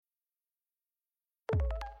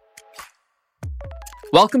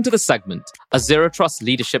Welcome to The Segment, a Zero Trust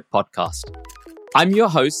leadership podcast. I'm your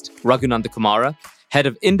host, Raghunanda Kumara, Head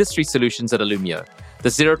of Industry Solutions at Illumio, the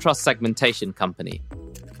Zero Trust segmentation company.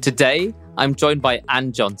 Today, I'm joined by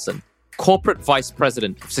Ann Johnson, Corporate Vice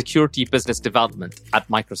President of Security Business Development at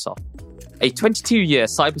Microsoft, a 22-year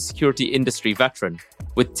cybersecurity industry veteran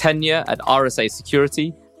with tenure at RSA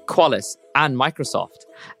Security, Qualys, and Microsoft.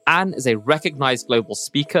 Ann is a recognized global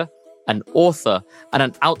speaker, an author, and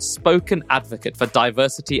an outspoken advocate for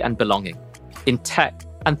diversity and belonging in tech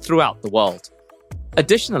and throughout the world.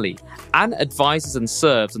 Additionally, Ann advises and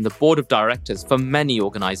serves on the board of directors for many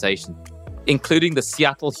organizations, including the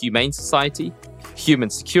Seattle Humane Society, Human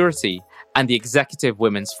Security, and the Executive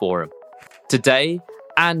Women's Forum. Today,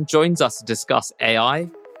 Ann joins us to discuss AI,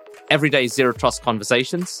 everyday zero trust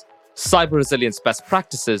conversations, cyber resilience best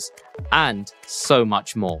practices, and so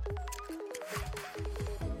much more.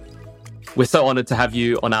 We're so honored to have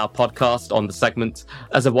you on our podcast on The Segment.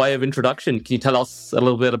 As a way of introduction, can you tell us a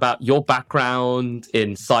little bit about your background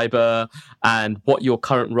in cyber and what your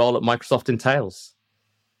current role at Microsoft entails?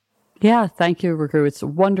 Yeah, thank you, Raghu. It's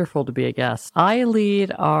wonderful to be a guest. I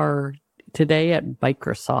lead today at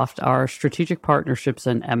Microsoft, our strategic partnerships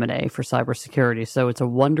and M&A for cybersecurity. So it's a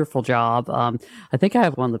wonderful job. I think I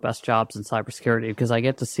have one of the best jobs in cybersecurity because I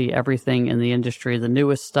get to see everything in the industry, the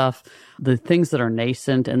newest stuff, the things that are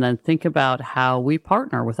nascent, and then think about how we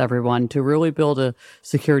partner with everyone to really build a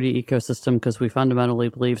security ecosystem because we fundamentally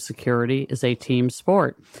believe security is a team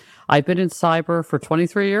sport. I've been in cyber for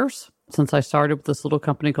 23 years. Since I started with this little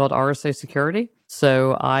company called RSA Security.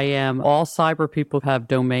 So I am all cyber people have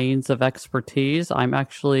domains of expertise. I'm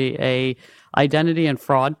actually a identity and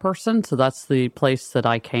fraud person. So that's the place that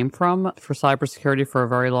I came from for cybersecurity for a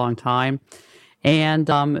very long time. And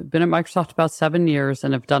been at Microsoft about 7 years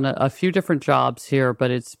and have done a few different jobs here, but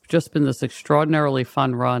it's just been this extraordinarily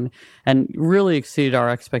fun run and really exceeded our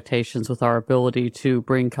expectations with our ability to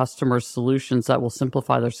bring customers solutions that will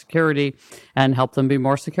simplify their security and help them be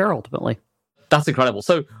more secure ultimately. That's incredible.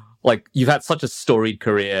 So, you've had such a storied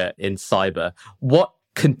career in cyber. What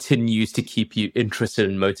continues to keep you interested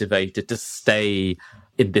and motivated to stay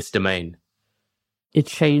in this domain? It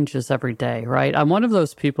changes every day, right? I'm one of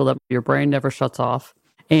those people that your brain never shuts off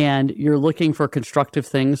and you're looking for constructive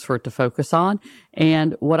things for it to focus on.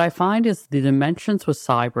 And what I find is the dimensions with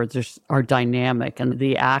cyber just are dynamic and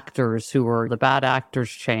the actors who are the bad actors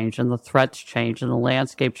change and the threats change and the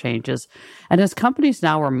landscape changes. And as companies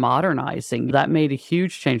now are modernizing, that made a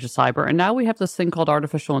huge change to cyber. And now we have this thing called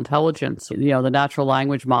artificial intelligence, the natural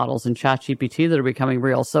language models and ChatGPT that are becoming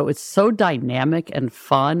real. So it's so dynamic and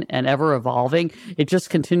fun and ever evolving. It just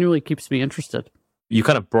continually keeps me interested. You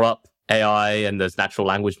kind of brought up AI and those natural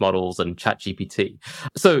language models and ChatGPT.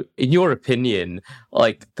 So in your opinion,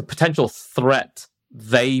 the potential threat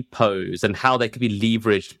they pose and how they could be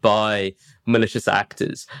leveraged by malicious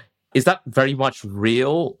actors, is that very much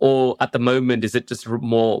real? Or at the moment, is it just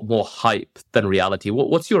more hype than reality?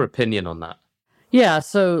 What's your opinion on that? Yeah,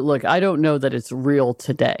 so look, I don't know that it's real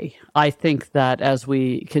today. I think that as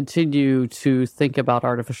we continue to think about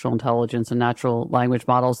artificial intelligence and natural language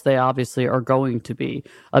models, they obviously are going to be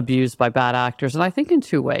abused by bad actors. And I think in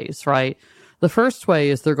two ways, right? The first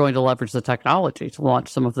way is they're going to leverage the technology to launch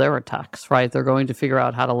some of their attacks, right? They're going to figure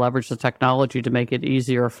out how to leverage the technology to make it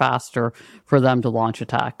easier, faster for them to launch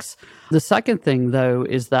attacks. The second thing, though,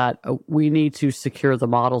 is that we need to secure the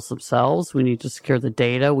models themselves. We need to secure the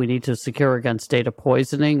data. We need to secure against data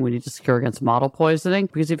poisoning. We need to secure against model poisoning.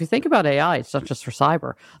 Because if you think about AI, it's not just for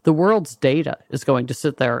cyber. The world's data is going to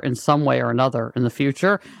sit there in some way or another in the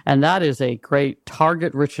future. And that is a great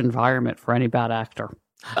target-rich environment for any bad actor.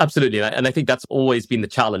 Absolutely. And I think that's always been the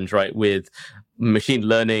challenge, right, with machine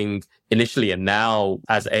learning initially and now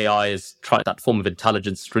as AI is trying that form of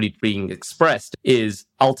intelligence really being expressed is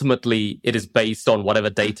ultimately it is based on whatever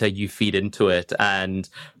data you feed into it and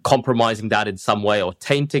compromising that in some way or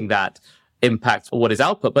tainting that impacts what is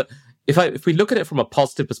output. But if we look at it from a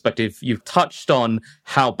positive perspective, you've touched on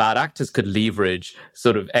how bad actors could leverage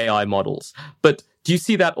sort of AI models. But do you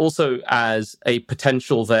see that also as a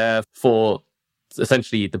potential there for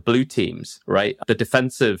essentially the blue teams, right? The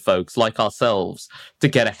defensive folks like ourselves to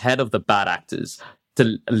get ahead of the bad actors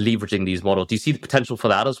to leveraging these models. Do you see the potential for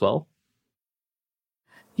that as well?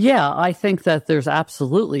 Yeah, I think that there's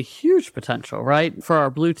absolutely huge potential, right? For our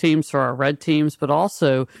blue teams, for our red teams, but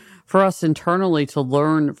also for us internally to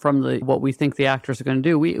learn from what we think the actors are going to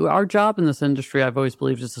do. Our job in this industry, I've always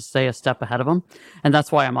believed, is to stay a step ahead of them. And that's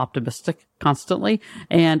why I'm optimistic constantly.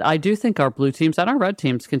 And I do think our blue teams and our red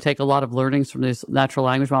teams can take a lot of learnings from these natural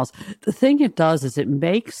language models. The thing it does is it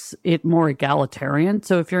makes it more egalitarian.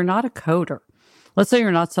 So if you're not a coder, let's say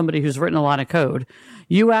you're not somebody who's written a line of code,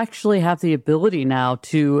 you actually have the ability now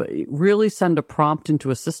to really send a prompt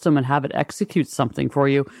into a system and have it execute something for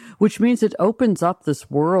you, which means it opens up this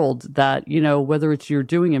world that, whether it's you're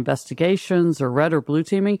doing investigations or red or blue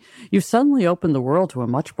teaming, you've suddenly opened the world to a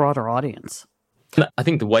much broader audience. I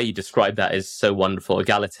think the way you describe that is so wonderful,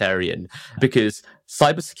 egalitarian, because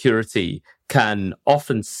cybersecurity can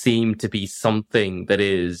often seem to be something that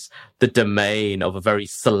is the domain of a very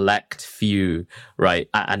select few, right?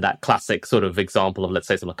 And that classic sort of example of, let's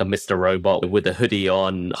say, like a Mr. Robot with a hoodie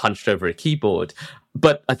on, hunched over a keyboard.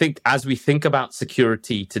 But I think as we think about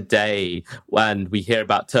security today, and we hear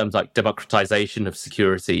about terms like democratization of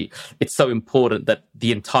security, it's so important that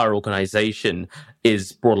the entire organization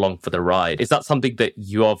is brought along for the ride. Is that something that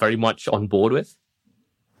you are very much on board with?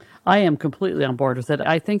 I am completely on board with it.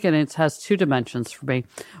 I think it has two dimensions for me.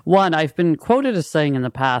 One, I've been quoted as saying in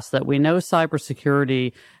the past that we know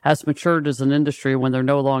cybersecurity has matured as an industry when there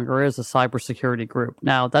no longer is a cybersecurity group.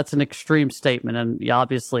 Now, that's an extreme statement, and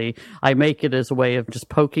obviously I make it as a way of just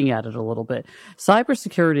poking at it a little bit.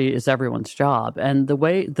 Cybersecurity is everyone's job, and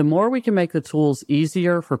the more we can make the tools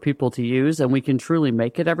easier for people to use and we can truly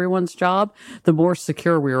make it everyone's job, the more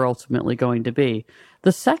secure we are ultimately going to be.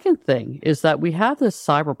 The second thing is that we have this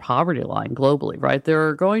cyber poverty line globally, right? There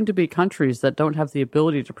are going to be countries that don't have the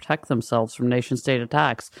ability to protect themselves from nation-state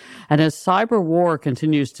attacks. And as cyber war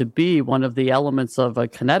continues to be one of the elements of a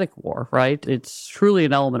kinetic war, right? It's truly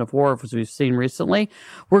an element of war, as we've seen recently.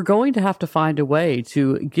 We're going to have to find a way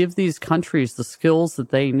to give these countries the skills that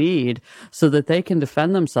they need so that they can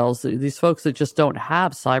defend themselves. These folks that just don't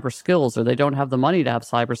have cyber skills, or they don't have the money to have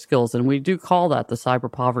cyber skills. And we do call that the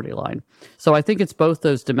cyber poverty line. So I think it's both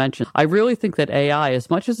those dimensions. I really think that AI, as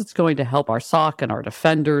much as it's going to help our SOC and our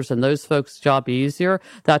defenders and those folks' job easier,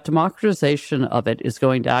 that democratization of it is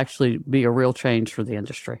going to actually be a real change for the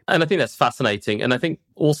industry. And I think that's fascinating. And I think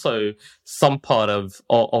also some part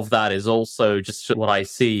of that is also just what I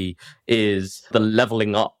see is the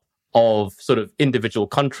leveling up of sort of individual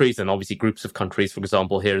countries and obviously groups of countries, for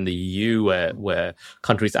example, here in the EU, where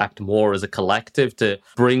countries act more as a collective to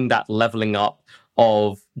bring that leveling up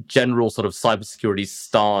of general sort of cybersecurity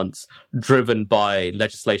stance driven by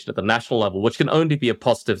legislation at the national level, which can only be a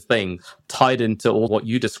positive thing tied into all what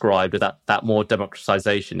you described, that more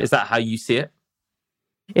democratization. Is that how you see it?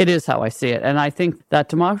 It is how I see it. And I think that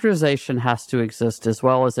democratization has to exist as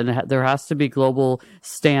well as there has to be global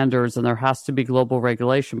standards and there has to be global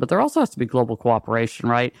regulation, but there also has to be global cooperation,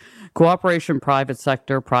 right? Cooperation, private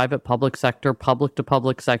sector, private public sector, public to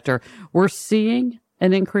public sector. We're seeing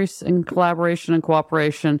an increase in collaboration and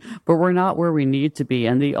cooperation, but we're not where we need to be.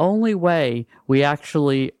 And the only way we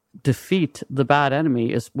actually defeat the bad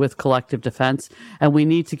enemy is with collective defense. And we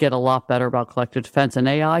need to get a lot better about collective defense. And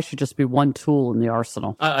AI should just be one tool in the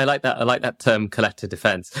arsenal. I like that. I like that term, collective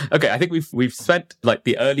defense. Okay, I think we've spent like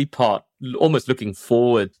the early part almost looking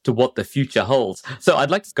forward to what the future holds. So I'd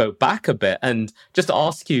like to go back a bit and just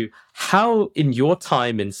ask you, how in your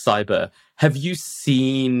time in cyber have you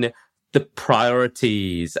seen the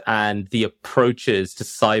priorities and the approaches to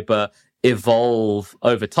cyber evolve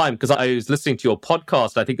over time? Because I was listening to your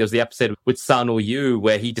podcast, I think there was the episode with Sanor Yu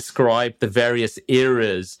where he described the various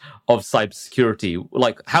eras of cybersecurity.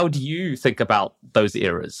 Like, how do you think about those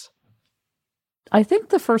eras? I think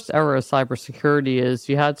the first era of cybersecurity is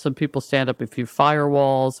you had some people stand up a few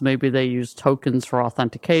firewalls. Maybe they used tokens for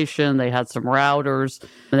authentication. They had some routers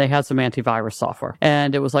and they had some antivirus software.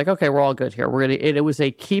 And it was like, okay, we're all good here. It was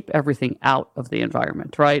a keep everything out of the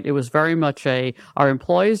environment, right? It was very much our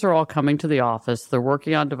employees are all coming to the office. They're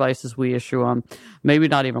working on devices. We issue them, maybe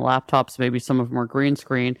not even laptops. Maybe some of them are green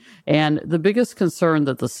screen. And the biggest concern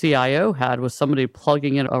that the CIO had was somebody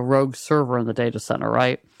plugging in a rogue server in the data center,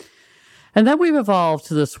 right? And then we've evolved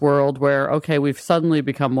to this world where, okay, we've suddenly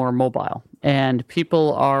become more mobile and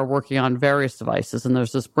people are working on various devices. And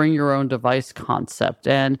there's this bring your own device concept.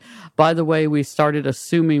 And by the way, we started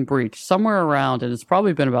assuming breach somewhere around, and it's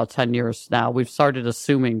probably been about 10 years now, we've started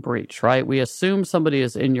assuming breach, right? We assume somebody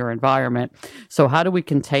is in your environment. So how do we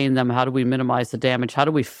contain them? How do we minimize the damage? How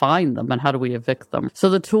do we find them? And how do we evict them? So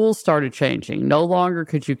the tools started changing. No longer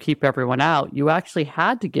could you keep everyone out. You actually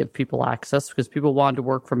had to give people access because people wanted to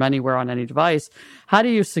work from anywhere on any device. How do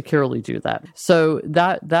you securely do that? So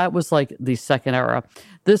that was like the second era.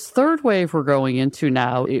 This third wave we're going into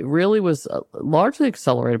now, it really was largely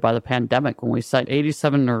accelerated by the pandemic when we said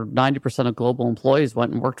 87 or 90% of global employees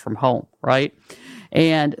went and worked from home, right?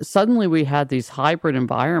 And suddenly we had these hybrid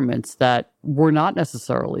environments that were not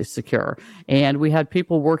necessarily secure. And we had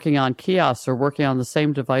people working on kiosks or working on the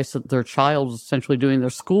same device that their child was essentially doing their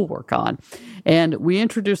schoolwork on. And we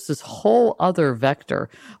introduced this whole other vector.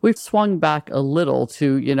 We've swung back a little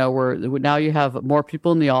to, where now you have more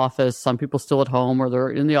people in the office, some people still at home, or they're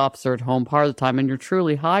in the office or at home part of the time, and you're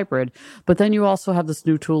truly hybrid. But then you also have this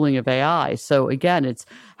new tooling of AI. So again, it's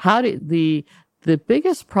how do the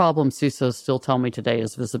biggest problem CISOs still tell me today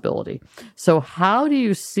is visibility. So how do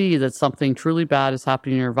you see that something truly bad is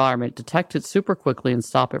happening in your environment, detect it super quickly and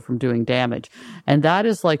stop it from doing damage? And that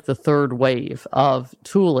is like the third wave of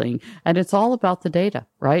tooling. And it's all about the data,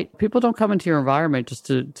 right? People don't come into your environment just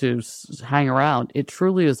to hang around. It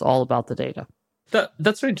truly is all about the data.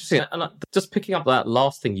 That's very interesting. And just picking up that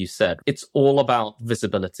last thing you said, it's all about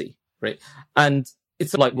visibility, right? And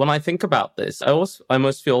it's like when I think about this, I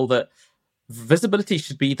almost feel that visibility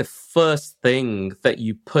should be the first thing that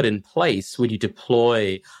you put in place when you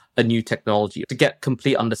deploy a new technology to get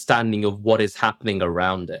complete understanding of what is happening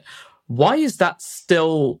around it. Why is that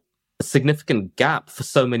still a significant gap for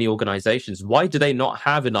so many organizations? Why do they not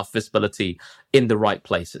have enough visibility in the right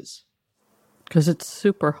places? Because it's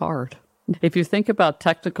super hard. If you think about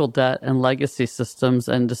technical debt and legacy systems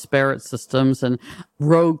and disparate systems and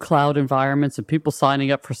rogue cloud environments and people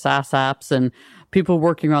signing up for SaaS apps and people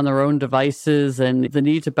working on their own devices and the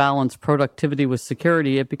need to balance productivity with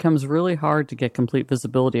security, it becomes really hard to get complete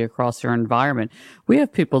visibility across your environment. We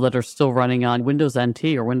have people that are still running on Windows NT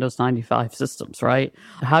or Windows 95 systems, right?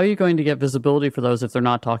 How are you going to get visibility for those if they're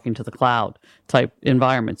not talking to the cloud type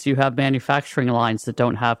environments? You have manufacturing lines that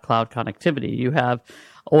don't have cloud connectivity. You have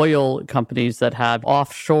oil companies that have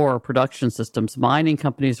offshore production systems, mining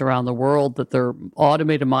companies around the world that their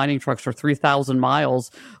automated mining trucks are 3,000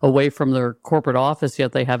 miles away from their corporate office,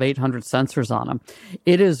 yet they have 800 sensors on them.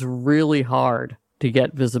 It is really hard to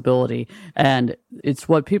get visibility, and it's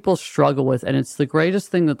what people struggle with, and it's the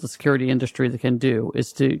greatest thing that the security industry can do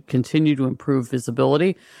is to continue to improve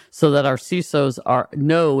visibility so that our CISOs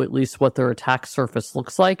know at least what their attack surface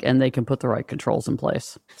looks like and they can put the right controls in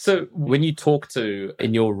place. So when you talk to,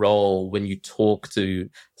 in your role, when you talk to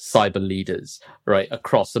cyber leaders, right,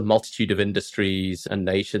 across a multitude of industries and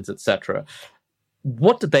nations, etc.,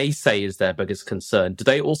 what do they say is their biggest concern? Do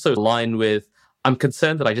they also align with, I'm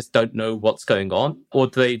concerned that I just don't know what's going on, or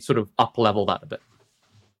do they sort of up-level that a bit?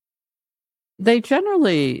 They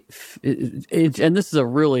generally, and this is a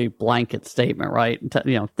really blanket statement, right?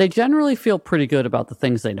 They generally feel pretty good about the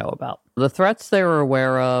things they know about. The threats they are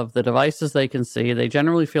aware of, the devices they can see, they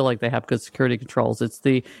generally feel like they have good security controls.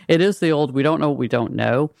 It is the old, we don't know what we don't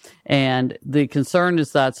know. And the concern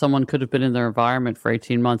is that someone could have been in their environment for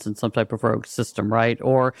 18 months in some type of rogue system, right?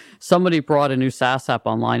 Or somebody brought a new SaaS app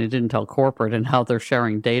online and didn't tell corporate and how they're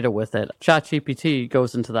sharing data with it. ChatGPT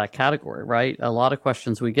goes into that category, right? A lot of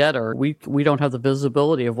questions we get are, we don't have the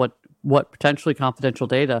visibility of what potentially confidential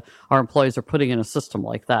data our employees are putting in a system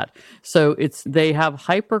like that. So they have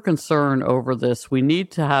hyper concern over this. We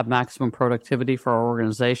need to have maximum productivity for our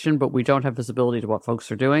organization, but we don't have visibility to what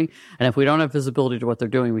folks are doing. And if we don't have visibility to what they're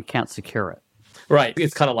doing, we can't secure it. Right.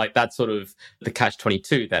 It's kind of like that sort of the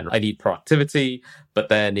catch-22 then. I need productivity, but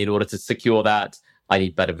then in order to secure that, I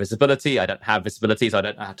need better visibility. I don't have visibility, so I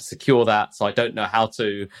don't know how to secure that. So I don't know how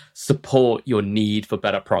to support your need for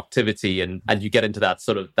better productivity. And you get into that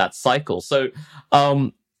sort of that cycle. So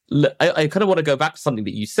I kind of want to go back to something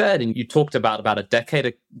that you said, and you talked about a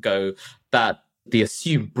decade ago, that the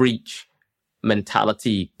assumed breach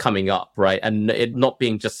mentality coming up, right? And it not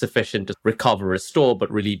being just sufficient to recover, restore, but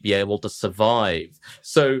really be able to survive.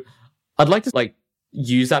 So I'd like to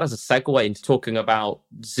use that as a segue into talking about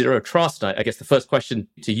zero trust. I guess the first question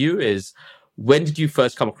to you is, when did you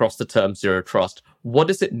first come across the term zero trust? What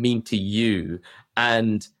does it mean to you?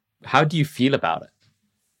 And how do you feel about it?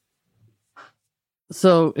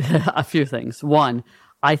 So a few things. One,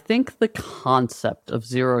 I think the concept of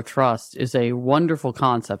zero trust is a wonderful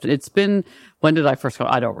concept. It's been, when did I first come?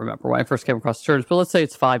 I don't remember when I first came across terms, but let's say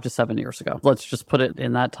it's 5 to 7 years ago. Let's just put it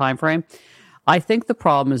in that time frame. I think the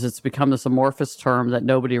problem is it's become this amorphous term that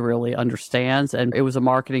nobody really understands. And it was a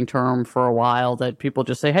marketing term for a while that people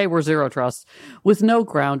just say, hey, we're zero trust, with no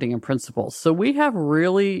grounding in principles. So we have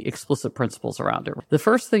really explicit principles around it. The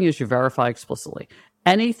first thing is you verify explicitly.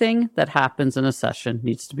 Anything that happens in a session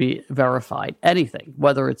needs to be verified. Anything,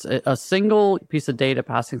 whether it's a single piece of data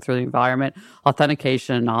passing through the environment,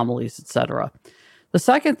 authentication, anomalies, etc. The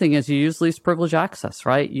second thing is you use least privilege access,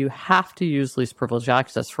 right? You have to use least privilege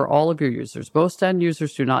access for all of your users. Most end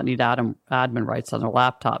users do not need admin rights on their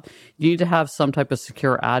laptop. You need to have some type of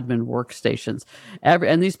secure admin workstations.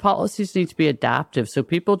 And these policies need to be adaptive. So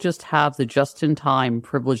people just have the just-in-time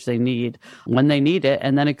privilege they need when they need it,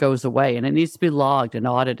 and then it goes away. And it needs to be logged and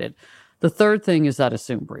audited. The third thing is that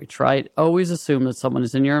assume breach, right? Always assume that someone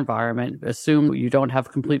is in your environment. Assume you don't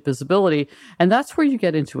have complete visibility. And that's where you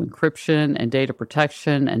get into encryption and data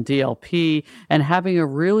protection and DLP and having a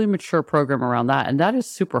really mature program around that. And that is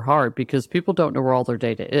super hard because people don't know where all their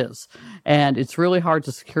data is. And it's really hard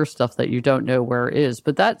to secure stuff that you don't know where it is.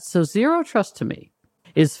 So zero trust to me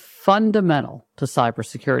is fundamental to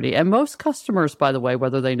cybersecurity. And most customers, by the way,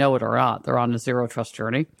 whether they know it or not, they're on a zero trust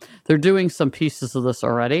journey. They're doing some pieces of this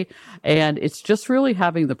already. And it's just really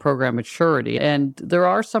having the program maturity. And there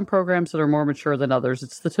are some programs that are more mature than others.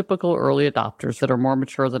 It's the typical early adopters that are more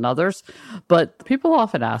mature than others. But people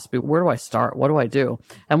often ask me, where do I start? What do I do?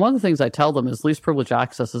 And one of the things I tell them is least privilege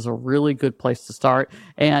access is a really good place to start.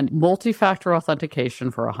 And multi-factor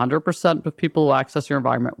authentication for 100% of people who access your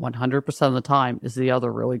environment 100% of the time is the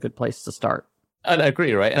other really good place to start. And I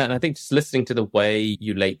agree, right? And I think just listening to the way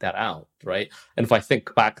you laid that out, right? And if I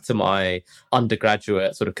think back to my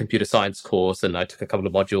undergraduate sort of computer science course, and I took a couple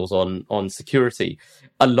of modules on security,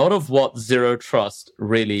 a lot of what Zero Trust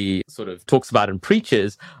really sort of talks about and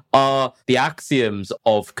preaches are the axioms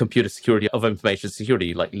of computer security, of information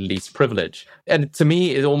security, like least privilege. And to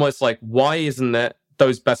me, it's almost like, why isn't it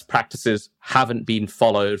those best practices haven't been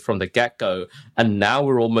followed from the get-go, and now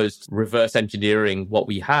we're almost reverse engineering what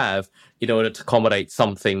we have in order to accommodate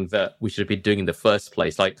something that we should have been doing in the first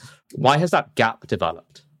place? Like, why has that gap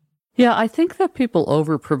developed? Yeah, I think that people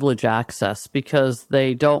overprivilege access because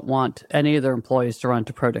they don't want any of their employees to run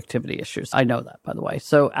into productivity issues. I know that, by the way.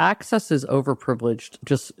 So access is overprivileged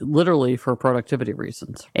just literally for productivity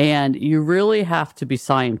reasons. And you really have to be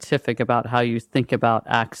scientific about how you think about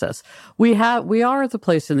access. We are at the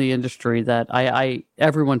place in the industry that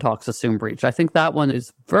everyone talks assume breach. I think that one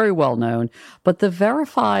is very well known, but the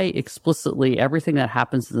verify explicitly everything that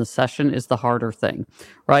happens in the session is the harder thing,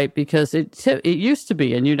 right? Because it used to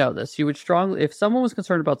be, and you know this, you would if someone was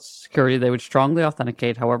concerned about security, they would strongly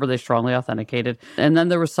authenticate, however they strongly authenticated. And then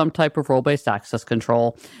there was some type of role-based access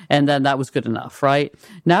control. And then that was good enough, right?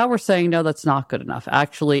 Now we're saying, no, that's not good enough.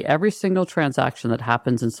 Actually, every single transaction that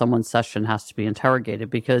happens in someone's session has to be interrogated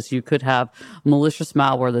because you could have malicious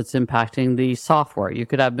malware that's impacting the software. You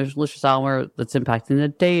could have malicious malware that's impacting the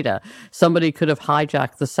data. Somebody could have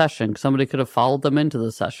hijacked the session. Somebody could have followed them into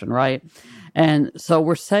the session, right? And so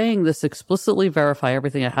we're saying this explicitly verify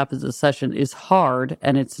everything that happens in the session is hard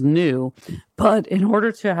and it's new, but in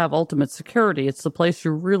order to have ultimate security, it's the place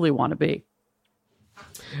you really want to be.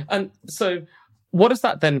 And so what does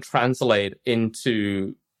that then translate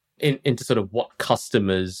into sort of what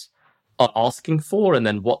customers are asking for and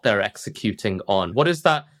then what they're executing on? What is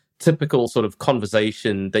that typical sort of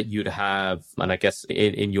conversation that you'd have? And I guess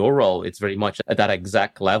in your role, it's very much at that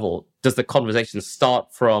exact level. Does the conversation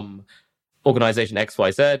start from organization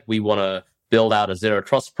XYZ, we want to build out a zero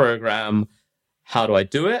trust program. How do I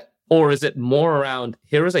do it? Or is it more around,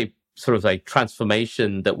 here is a sort of a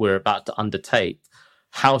transformation that we're about to undertake.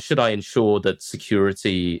 How should I ensure that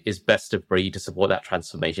security is best of breed to support that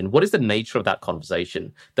transformation? What is the nature of that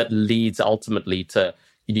conversation that leads ultimately to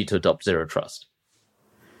you need to adopt zero trust?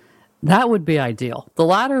 That would be ideal. The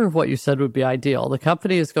latter of what you said would be ideal. The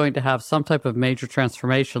company is going to have some type of major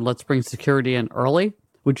transformation. Let's bring security in early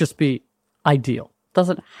would just be ideal.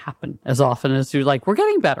 Doesn't happen as often as you're like, we're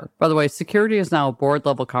getting better. By the way, security is now a board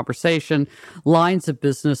level conversation. Lines of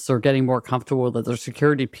business are getting more comfortable that their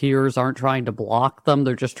security peers aren't trying to block them.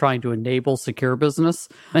 They're just trying to enable secure business.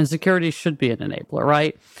 And security should be an enabler,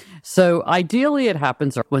 right? So ideally it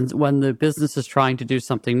happens when the business is trying to do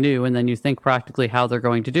something new and then you think practically how they're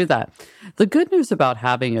going to do that. The good news about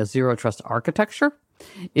having a zero trust architecture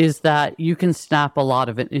is that you can snap a lot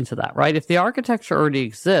of it into that, right? If the architecture already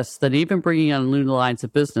exists, then even bringing on new lines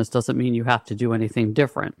of business doesn't mean you have to do anything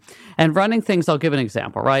different. And running things, I'll give an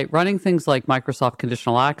example, right? Running things like Microsoft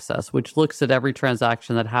Conditional Access, which looks at every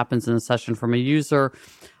transaction that happens in a session from a user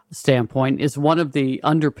standpoint, is one of the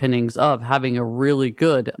underpinnings of having a really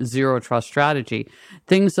good zero trust strategy.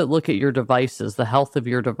 Things that look at your devices, the health of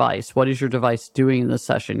your device, what is your device doing in the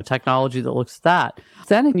session, technology that looks at that.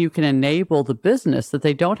 Then you can enable the business that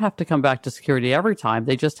they don't have to come back to security every time.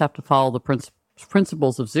 They just have to follow the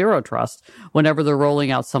principles of zero trust whenever they're rolling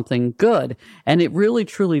out something good. And it really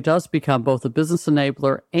truly does become both a business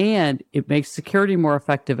enabler and it makes security more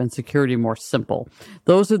effective and security more simple.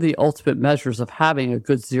 Those are the ultimate measures of having a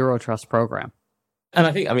good zero trust program. And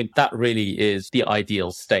I think, I mean, that really is the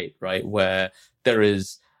ideal state, right? Where there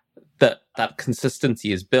is that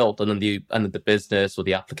consistency is built, and then the business or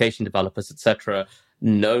the application developers, etc.,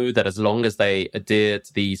 know that as long as they adhere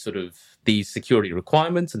to these security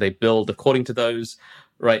requirements and they build according to those,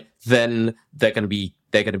 right, then they're going to be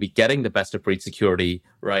getting the best of breed security,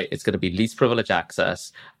 right? It's going to be least privilege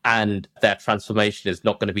access, and their transformation is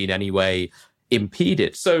not going to be in any way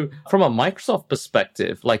impeded. So from a Microsoft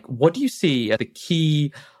perspective, like, what do you see as the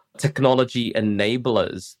key technology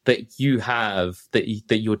enablers that you have that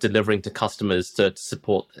you're delivering to customers to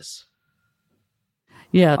support this?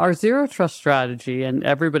 Yeah, our zero trust strategy, and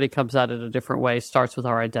everybody comes at it a different way, starts with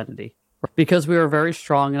our identity. Because we are very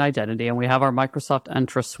strong in identity and we have our Microsoft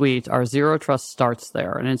Entra suite, our zero trust starts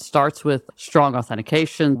there. And it starts with strong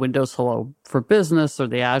authentication, Windows Hello for Business or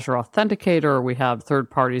the Azure Authenticator. We have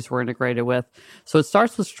third parties we're integrated with. So it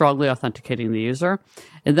starts with strongly authenticating the user.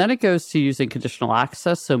 And then it goes to using conditional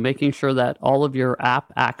access. So making sure that all of your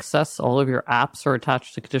app access, all of your apps are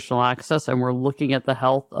attached to conditional access. And we're looking at the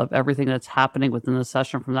health of everything that's happening within the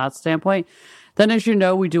session from that standpoint. Then, as you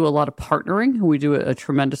know, we do a lot of partnering. We do a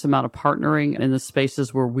tremendous amount of partnering in the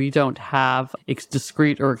spaces where we don't have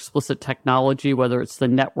discrete or explicit technology, whether it's the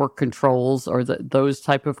network controls or those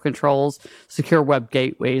type of controls, secure web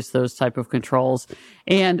gateways, those type of controls.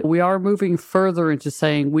 And we are moving further into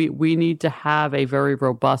saying we need to have a very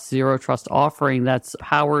robust zero trust offering that's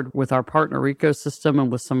powered with our partner ecosystem and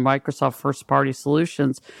with some Microsoft first party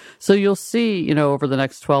solutions. So you'll see, over the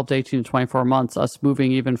next 12 to 18 to 24 months, us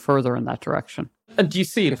moving even further in that direction. And do you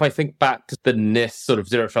see, if I think back to the NIST sort of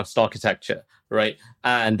zero trust architecture, right?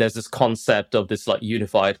 And there's this concept of this like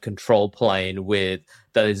unified control plane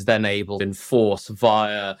that is then able to enforce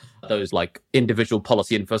via those like individual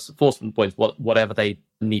policy enforcement points, whatever they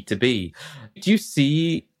need to be. Do you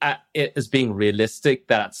see it as being realistic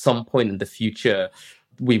that at some point in the future,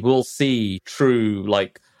 we will see true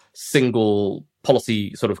like single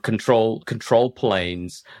policy sort of control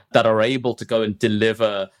planes that are able to go and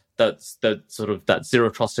deliver that zero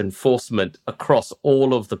trust enforcement across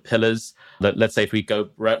all of the pillars? That, let's say if we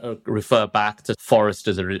go refer back to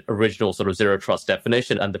Forrester's original sort of zero trust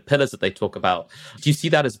definition and the pillars that they talk about, do you see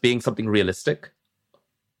that as being something realistic?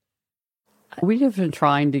 We have been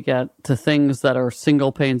trying to get to things that are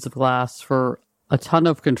single panes of glass for a ton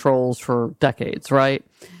of controls for decades, right?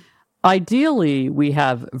 Ideally, we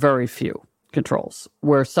have very few controls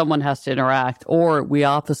where someone has to interact, or we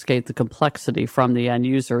obfuscate the complexity from the end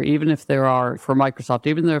user. Even if there are, for Microsoft,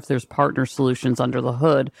 even if there's partner solutions under the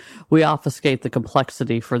hood, we obfuscate the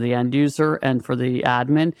complexity for the end user and for the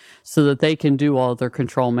admin so that they can do all of their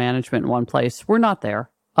control management in one place. We're not there.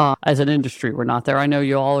 As an industry, we're not there. I know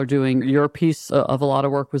you all are doing your piece of a lot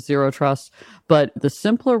of work with Zero Trust, but the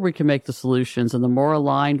simpler we can make the solutions and the more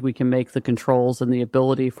aligned we can make the controls and the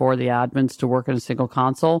ability for the admins to work in a single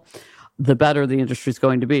console, the better the industry is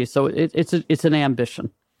going to be. So it's an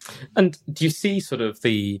ambition. And do you see sort of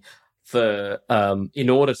the in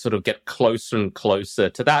order to sort of get closer and closer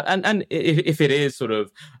to that, and if it is sort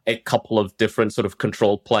of a couple of different sort of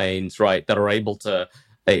control planes, right, that are able to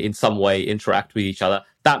in some way interact with each other,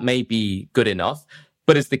 that may be good enough.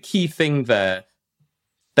 But is the key thing their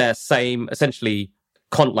same, essentially,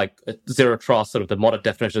 like zero trust, sort of the modern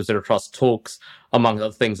definition of zero trust talks, among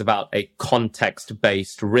other things, about a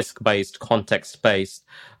context-based, risk-based, context-based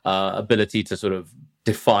ability to sort of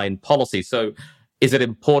define policy. So is it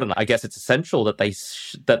important? I guess it's essential that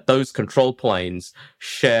that those control planes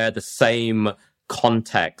share the same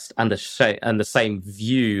context and the same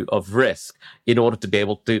view of risk in order to be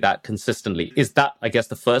able to do that consistently. Is that, I guess,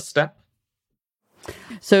 the first step?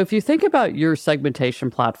 So if you think about your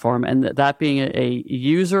segmentation platform and that being a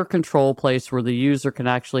user control place where the user can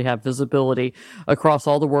actually have visibility across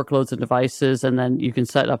all the workloads and devices, and then you can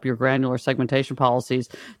set up your granular segmentation policies,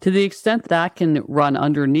 to the extent that can run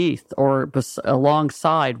underneath or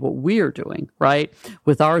alongside what we are doing, right,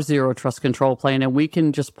 with our zero trust control plane, and we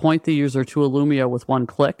can just point the user to Illumio with one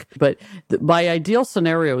click. But my ideal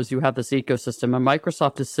scenario is you have this ecosystem, and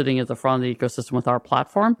Microsoft is sitting at the front of the ecosystem with our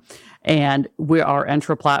platform, and we are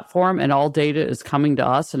Entra platform, and all data is coming to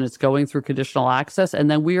us and it's going through conditional access.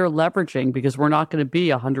 And then we are leveraging, because we're not going to be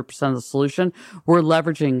 100% of the solution, we're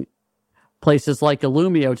leveraging places like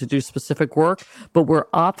Illumio to do specific work, but we're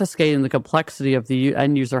obfuscating the complexity of the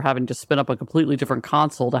end user having to spin up a completely different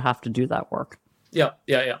console to have to do that work. Yeah.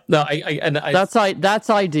 No, that's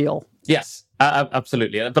ideal. Yes,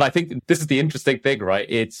 absolutely. But I think this is the interesting thing, right?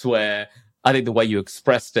 It's where I think the way you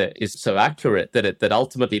expressed it is so accurate that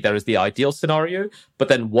ultimately there is the ideal scenario, but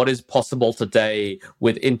then what is possible today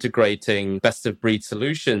with integrating best of breed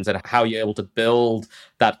solutions and how you're able to build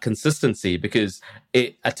that consistency, because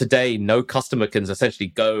today no customer can essentially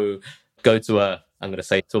go to a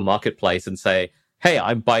marketplace and say, hey,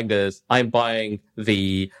 I'm buying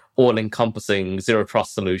the all-encompassing zero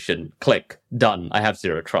trust solution. Click, done. I have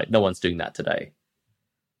zero trust. No one's doing that today.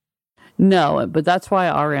 No, but that's why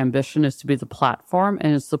our ambition is to be the platform,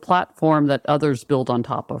 and it's the platform that others build on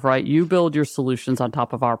top of, right? You build your solutions on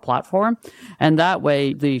top of our platform, and that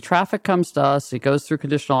way the traffic comes to us, it goes through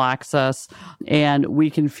conditional access, and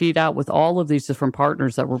we can feed out with all of these different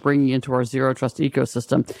partners that we're bringing into our zero trust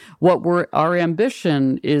ecosystem. Our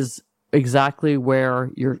ambition is exactly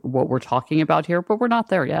what we're talking about here, but we're not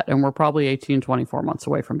there yet, and we're probably 18, 24 months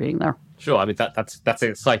away from being there. Sure. I mean, that's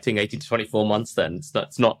an exciting 18 to 24 months then.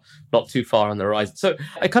 That's not too far on the horizon. So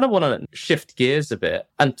I kind of want to shift gears a bit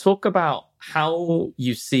and talk about how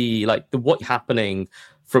you see what's happening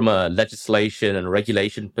from a legislation and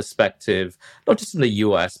regulation perspective, not just in the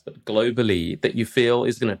US, but globally, that you feel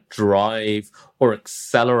is going to drive or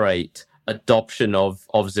accelerate adoption of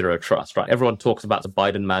zero trust, right? Everyone talks about the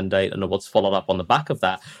Biden mandate and what's followed up on the back of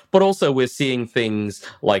that. But also we're seeing things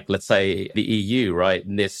like, let's say, the EU, right?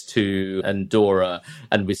 NIS2 and DORA,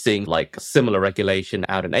 and we're seeing similar regulation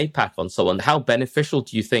out in APAC and so on. How beneficial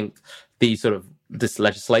do you think this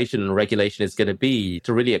legislation and regulation is going to be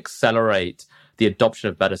to really accelerate the adoption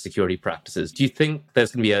of better security practices? Do you think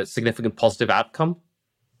there's going to be a significant positive outcome?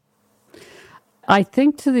 I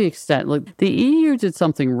think to the extent, the EU did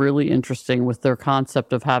something really interesting with their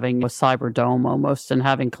concept of having a cyber dome almost and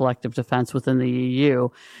having collective defense within the EU.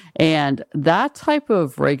 And that type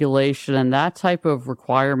of regulation and that type of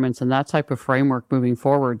requirements and that type of framework moving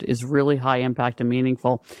forward is really high impact and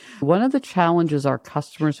meaningful. One of the challenges our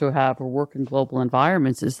customers who have or work in global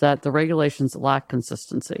environments is that the regulations lack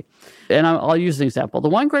consistency. And I'll use an example. The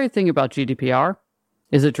one great thing about GDPR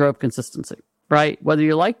is it drove consistency. Right? Whether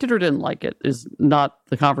you liked it or didn't like it is not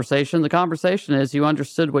the conversation. The conversation is you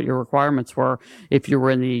understood what your requirements were if you were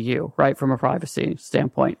in the EU, right? From a privacy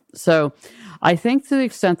standpoint. So I think to the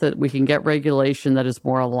extent that we can get regulation that is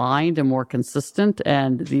more aligned and more consistent,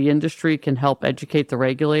 and the industry can help educate the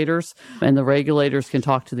regulators and the regulators can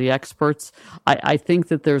talk to the experts, I think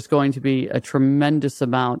that there's going to be a tremendous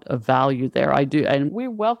amount of value there. I do. And we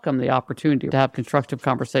welcome the opportunity to have constructive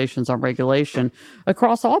conversations on regulation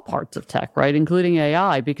across all parts of tech, right? Including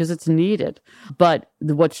AI, because it's needed. But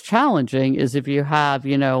what's challenging is if you have,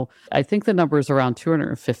 I think the number is around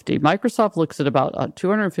 250. Microsoft looks at about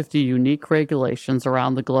 250 unique regulations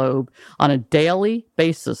around the globe on a daily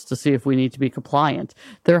basis to see if we need to be compliant.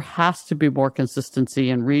 There has to be more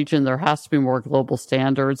consistency in region. There has to be more global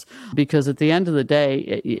standards, because at the end of the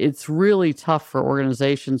day, it's really tough for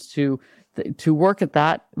organizations to work at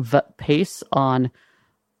that pace on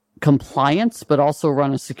compliance, but also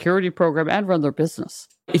run a security program and run their business.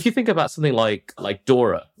 If you think about something like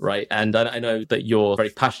DORA, right? And I know that you're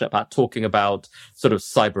very passionate about talking about sort of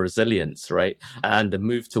cyber resilience, right? And the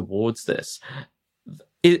move towards this.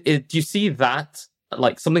 Do you see that,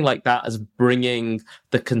 something like that, as bringing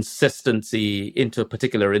the consistency into a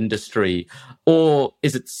particular industry? Or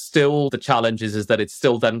is it still, the challenge is that it's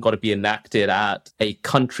still then got to be enacted at a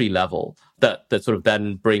country level that sort of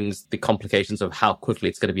then brings the complications of how quickly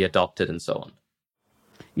it's going to be adopted and so on?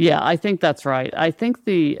 Yeah, I think that's right. I think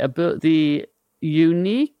the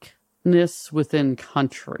uniqueness within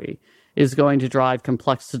country is going to drive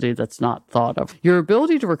complexity that's not thought of. Your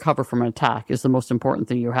ability to recover from an attack is the most important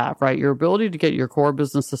thing you have, right? Your ability to get your core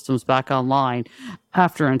business systems back online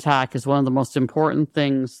after an attack is one of the most important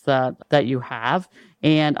things that you have.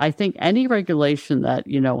 And I think any regulation that,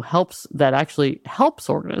 actually helps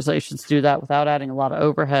organizations do that without adding a lot of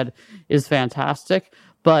overhead is fantastic.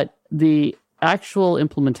 But the actual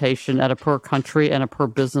implementation at a per country and a per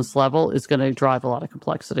business level is going to drive a lot of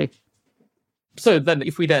complexity. So then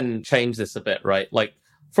if we then change this a bit, right,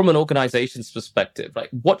 from an organization's perspective,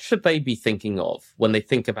 what should they be thinking of when they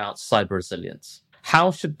think about cyber resilience?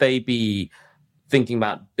 How should they be thinking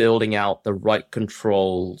about building out the right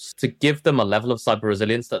controls to give them a level of cyber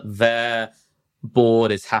resilience that their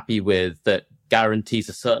board is happy with, that guarantees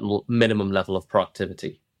a certain minimum level of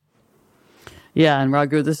productivity? Yeah, and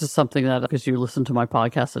Raghu, this is something that, because you listen to my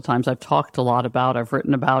podcast at times, I've talked a lot about, I've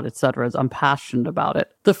written about, et cetera. I'm passionate about it.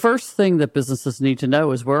 The first thing that businesses need to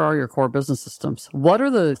know is, where are your core business systems? What are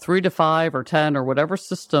the 3 to 5 or 10 or whatever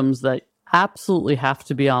systems that absolutely have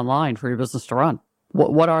to be online for your business to run?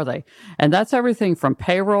 What are they? And that's everything from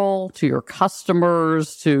payroll to your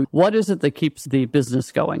customers to what is it that keeps the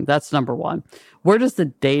business going? That's number one. Where does the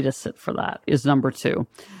data sit for that is number two.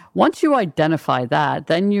 Once you identify that,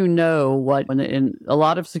 then you know what, in a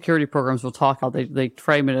lot of security programs will talk how they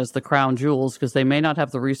frame it as the crown jewels because they may not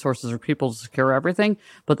have the resources or people to secure everything,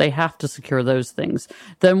 but they have to secure those things.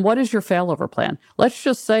 Then what is your failover plan? Let's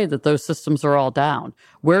just say that those systems are all down.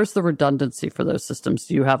 Where's the redundancy for those systems?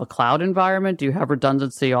 Do you have a cloud environment? Do you have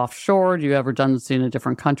redundancy offshore? Do you have redundancy in a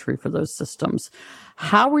different country for those systems?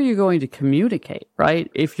 How are you going to communicate,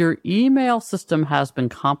 right? If your email system has been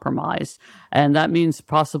compromised, and that means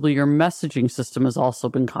possibly your messaging system has also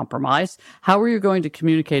been compromised, how are you going to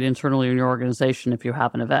communicate internally in your organization if you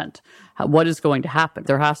have an event? What is going to happen?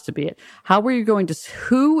 There has to be it. How are you going to,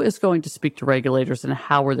 who is going to speak to regulators and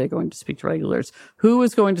how are they going to speak to regulators? Who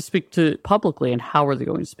is going to speak to publicly and how are they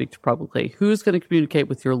going to speak to publicly? Who is going to communicate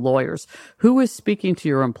with your lawyers? Who is speaking to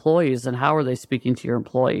your employees and how are they speaking to your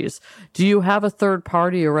employees? Do you have a third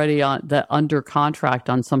party already on that under contract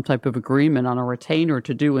on some type of agreement on a retainer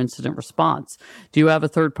to do incident response? Do you have a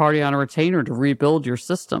third party on a retainer to rebuild your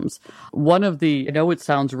systems? I know it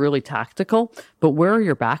sounds really tactical, but where are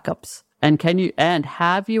your backups? And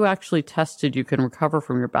have you actually tested you can recover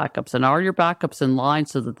from your backups? And are your backups in line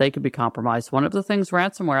so that they can be compromised? One of the things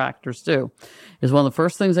ransomware actors do is one of the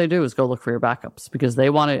first things they do is go look for your backups because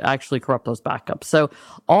they want to actually corrupt those backups. So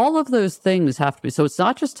all of those things have to be, so it's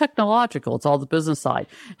not just technological, it's all the business side.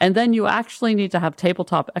 And then you actually need to have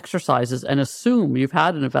tabletop exercises and assume you've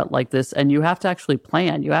had an event like this and you have to actually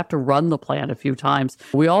plan. You have to run the plan a few times.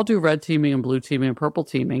 We all do red teaming and blue teaming and purple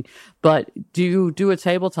teaming, but do you do a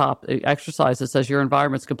tabletop exercise that says your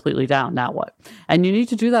environment's completely down? Now what? And you need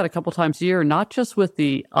to do that a couple times a year, not just with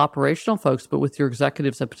the operational folks, but with your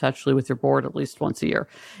executives and potentially with your board at least once a year.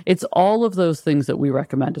 It's all of those things that we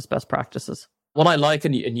recommend as best practices. What I like,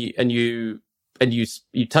 and you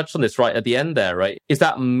touched on this right at the end there, right? Is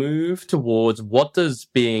that move towards what does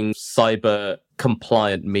being cyber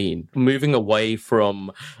compliant mean? Moving away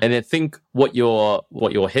from, and I think what you're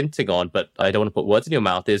hinting on, but I don't want to put words in your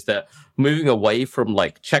mouth, is that moving away from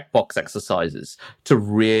like checkbox exercises to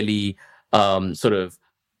really sort of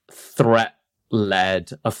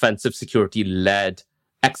threat-led, offensive security-led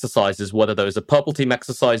exercises, whether those are purple team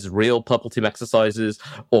exercises, real purple team exercises,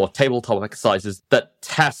 or tabletop exercises that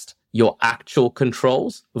test your actual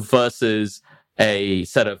controls versus a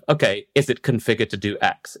set of, okay, is it configured to do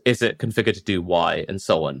X? Is it configured to do Y? And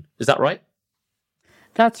so on. Is that right?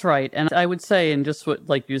 That's right. And I would say, and just what,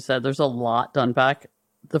 like you said, there's a lot done back.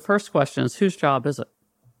 The first question is, whose job is it?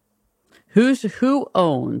 Who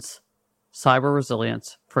owns cyber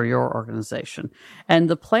resilience for your organization? And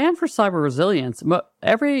the plan for cyber resilience,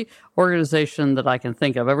 every organization that I can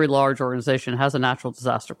think of, every large organization has a natural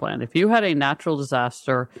disaster plan. If you had a natural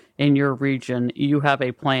disaster in your region, you have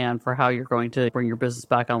a plan for how you're going to bring your business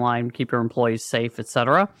back online, keep your employees safe,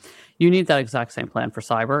 etc. You need that exact same plan for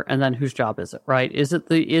cyber. And then whose job is it, right? Is it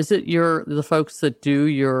the folks that do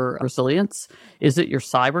your resilience? Is it your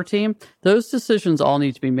cyber team? Those decisions all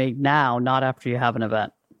need to be made now, not after you have an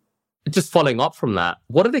event. Just following up from that,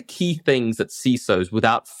 what are the key things that CISOs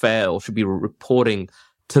without fail should be reporting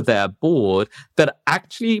to their board that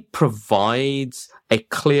actually provides a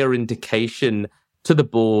clear indication to the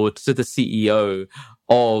board, to the CEO,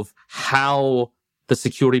 of how the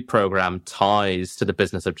security program ties to the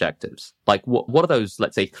business objectives? Like, what are those,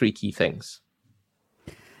 let's say, 3 key things?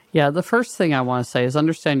 Yeah, the first thing I want to say is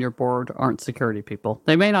understand your board aren't security people.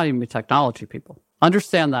 They may not even be technology people.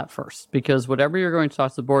 Understand that first, because whatever you're going to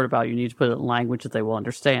talk to the board about, you need to put it in language that they will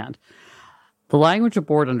understand. The language a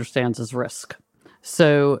board understands is risk.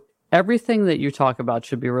 So everything that you talk about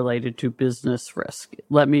should be related to business risk.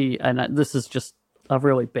 This is just a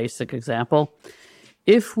really basic example.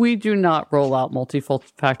 If we do not roll out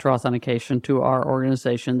multi-factor authentication to our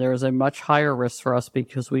organization, there is a much higher risk for us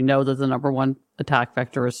because we know that the number one attack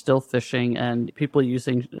vector is still phishing and people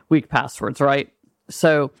using weak passwords, right?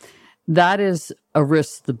 So that is a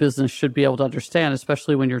risk the business should be able to understand,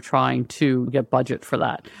 especially when you're trying to get budget for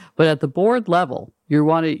that. But at the board level, you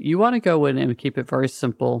want to go in and keep it very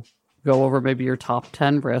simple. Go over maybe your top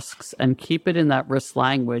 10 risks and keep it in that risk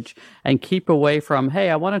language and keep away from, hey,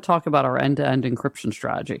 I want to talk about our end-to-end encryption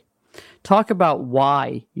strategy. Talk about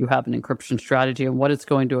why you have an encryption strategy and what it's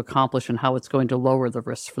going to accomplish and how it's going to lower the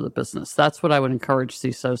risks for the business. That's what I would encourage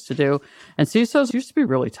CISOs to do. And CISOs used to be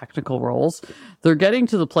really technical roles. They're getting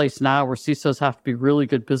to the place now where CISOs have to be really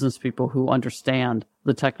good business people who understand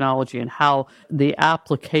the technology and how the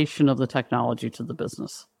application of the technology to the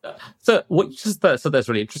business. So what you just so that's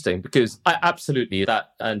really interesting, because I absolutely that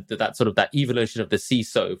sort of that evolution of the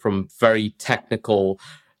CISO from very technical,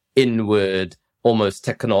 inward, almost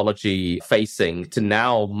technology facing to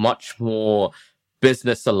now much more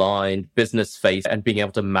business aligned, business faced, and being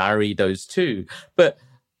able to marry those two. But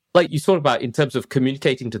like you talked about in terms of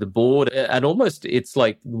communicating to the board, and almost it's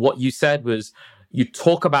like what you said was you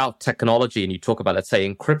talk about technology and you talk about, let's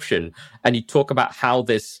say, encryption, and you talk about how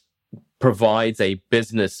this provides a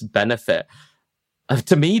business benefit.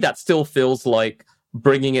 To me, that still feels like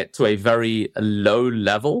bringing it to a very low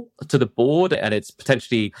level to the board, and it's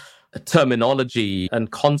potentially terminology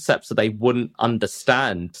and concepts that they wouldn't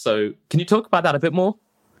understand. So can you talk about that a bit more?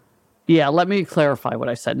 Yeah, let me clarify what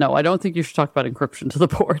I said. No, I don't think you should talk about encryption to the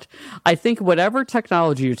board. I think whatever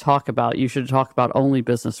technology you talk about, you should talk about only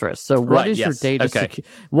business risk. So what is your data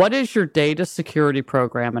what is your data security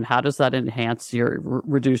program, and how does that enhance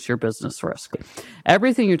reduce your business risk?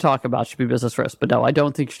 Everything you talk about should be business risk. But no, I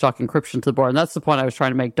don't think you should talk encryption to the board. And that's the point I was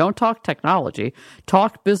trying to make. Don't talk technology,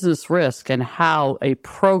 talk business risk and how a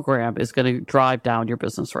program is going to drive down your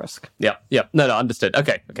business risk. Yeah. No, understood.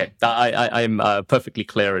 Okay. I'm perfectly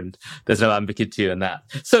clear, and there's no ambiguity in that.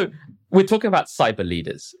 So we're talking about cyber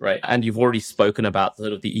leaders, right? And you've already spoken about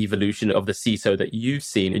sort of the evolution of the CISO that you've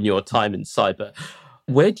seen in your time in cyber.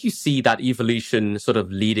 Where do you see that evolution sort of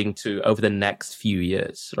leading to over the next few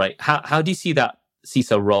years, right? How do you see that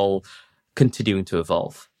CISO role continuing to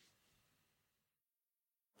evolve?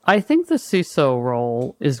 I think the CISO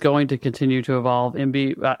role is going to continue to evolve and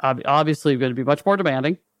be obviously going to be much more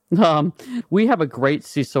demanding. We have a great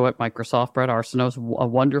CISO at Microsoft. Brett Arsenault, a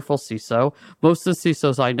wonderful CISO. Most of the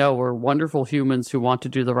CISOs I know are wonderful humans who want to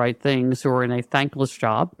do the right things, who are in a thankless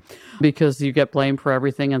job because you get blamed for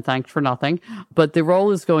everything and thanked for nothing. But the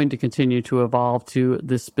role is going to continue to evolve to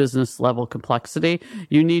this business level complexity.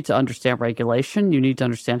 You need to understand regulation. You need to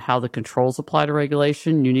understand how the controls apply to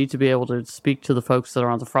regulation. You need to be able to speak to the folks that are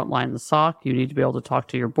on the front line of the SOC. You need to be able to talk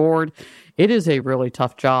to your board. It is a really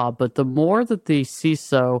tough job, but the more that the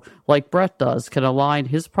CISO, like Brett does, can align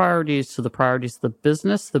his priorities to the priorities of the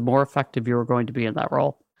business, the more effective you're going to be in that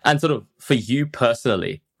role. And sort of for you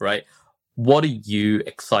personally, right? What are you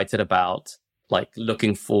excited about, like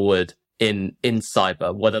looking forward in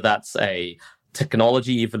cyber, whether that's a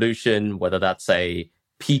technology evolution, whether that's a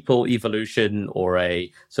people evolution or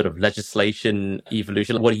a sort of legislation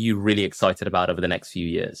evolution? What are you really excited about over the next few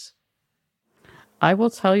years? I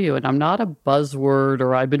will tell you, and I'm not a buzzword,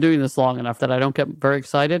 or I've been doing this long enough that I don't get very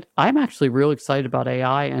excited. I'm actually real excited about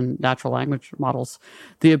AI and natural language models.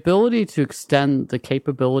 The ability to extend the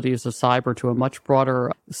capabilities of cyber to a much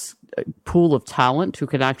broader pool of talent who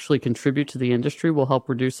can actually contribute to the industry will help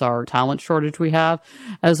reduce our talent shortage we have,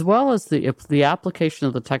 as well as the application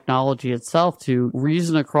of the technology itself to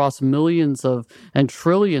reason across millions of and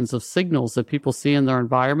trillions of signals that people see in their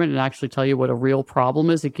environment and actually tell you what a real problem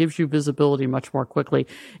is. It gives you visibility much more quickly.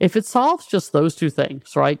 If it solves just those two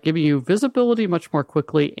things, right, giving you visibility much more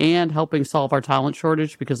quickly and helping solve our talent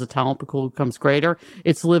shortage because the talent pool becomes greater,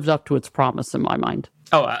 it's lived up to its promise in my mind.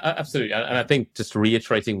 Oh, absolutely. And I think just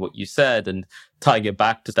reiterating what you said and tying it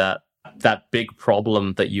back to that big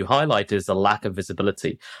problem that you highlight is the lack of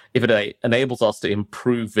visibility. If it enables us to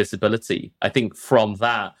improve visibility, I think from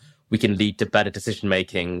that, we can lead to better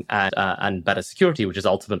decision-making and better security, which is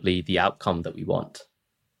ultimately the outcome that we want.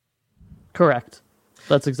 Correct.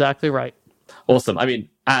 That's exactly right. Awesome. I mean,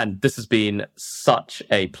 Anne, this has been such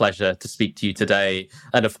a pleasure to speak to you today.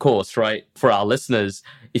 And of course, right, for our listeners,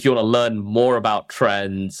 if you want to learn more about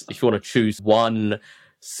trends, if you want to choose one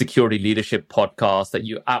security leadership podcast that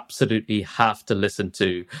you absolutely have to listen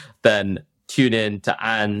to, then tune in to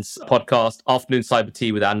Anne's podcast, Afternoon Cyber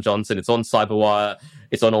Tea with Anne Johnson. It's on CyberWire.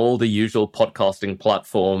 It's on all the usual podcasting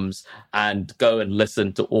platforms, and go and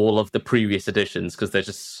listen to all of the previous editions because there's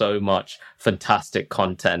just so much fantastic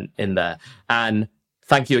content in there. And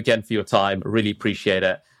thank you again for your time. Really appreciate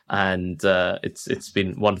it. And it's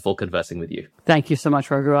been wonderful conversing with you. Thank you so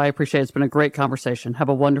much, Raghu. I appreciate it. It's been a great conversation. Have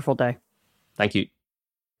a wonderful day. Thank you.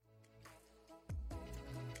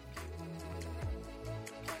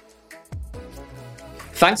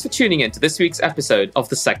 Thanks for tuning in to this week's episode of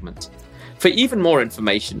The Segment. For even more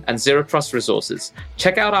information and Zero Trust resources,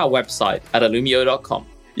 check out our website at illumio.com.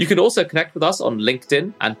 You can also connect with us on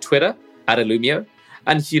LinkedIn and Twitter at Illumio.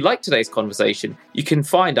 And if you like today's conversation, you can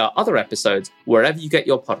find our other episodes wherever you get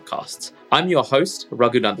your podcasts. I'm your host,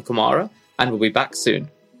 Raghu Nandakumara, and we'll be back soon.